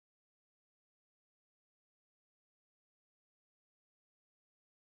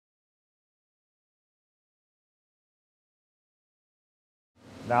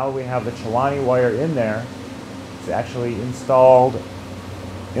Now we have the Chilani wire in there. It's actually installed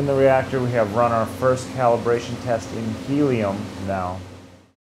in the reactor. We have run our first calibration test in helium now.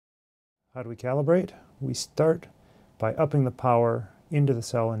 How do we calibrate? We start by upping the power into the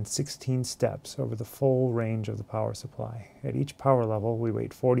cell in 16 steps over the full range of the power supply. At each power level, we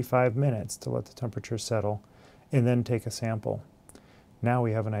wait 45 minutes to let the temperature settle and then take a sample. Now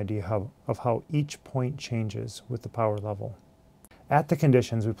we have an idea of how each point changes with the power level. At the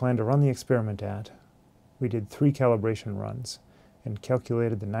conditions we plan to run the experiment at, we did 3 calibration runs and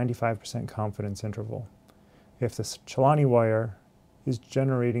calculated the 95% confidence interval. If the Chilani wire is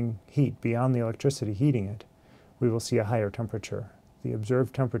generating heat beyond the electricity heating it, we will see a higher temperature. The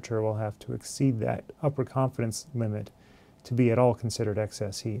observed temperature will have to exceed that upper confidence limit to be at all considered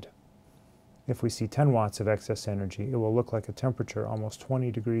excess heat. If we see 10 watts of excess energy, it will look like a temperature almost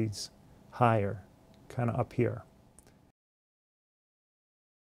 20 degrees higher, kind of up here.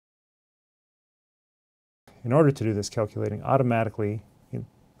 In order to do this calculating automatically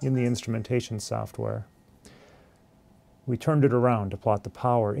in the instrumentation software, we turned it around to plot the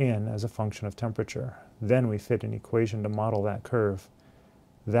power in as a function of temperature. Then we fit an equation to model that curve.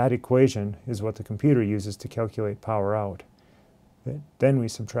 That equation is what the computer uses to calculate power out. Then we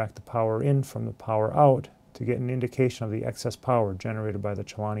subtract the power in from the power out to get an indication of the excess power generated by the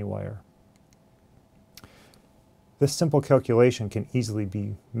Chilani wire. This simple calculation can easily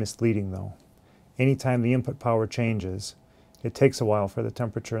be misleading though. Anytime the input power changes, it takes a while for the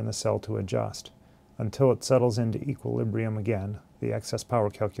temperature in the cell to adjust. Until it settles into equilibrium again, the excess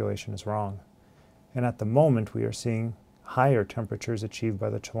power calculation is wrong. And at the moment we are seeing higher temperatures achieved by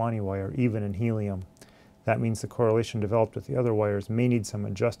the Chilani wire, even in helium. That means the correlation developed with the other wires may need some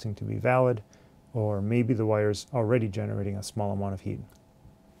adjusting to be valid, or maybe the wire's already generating a small amount of heat.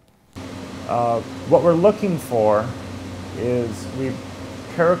 What we're looking for is we've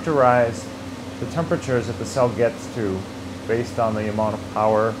characterized the temperatures that the cell gets to based on the amount of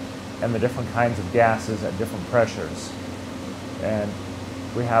power and the different kinds of gases at different pressures. And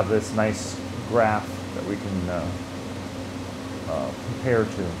we have this nice graph that we can compare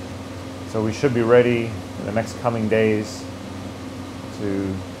to. So we should be ready in the next coming days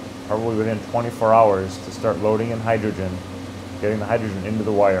to, probably within 24 hours, to start loading in hydrogen, getting the hydrogen into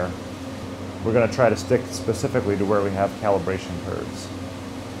the wire. We're going to try to stick specifically to where we have calibration curves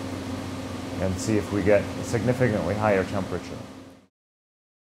and see if we get a significantly higher temperature.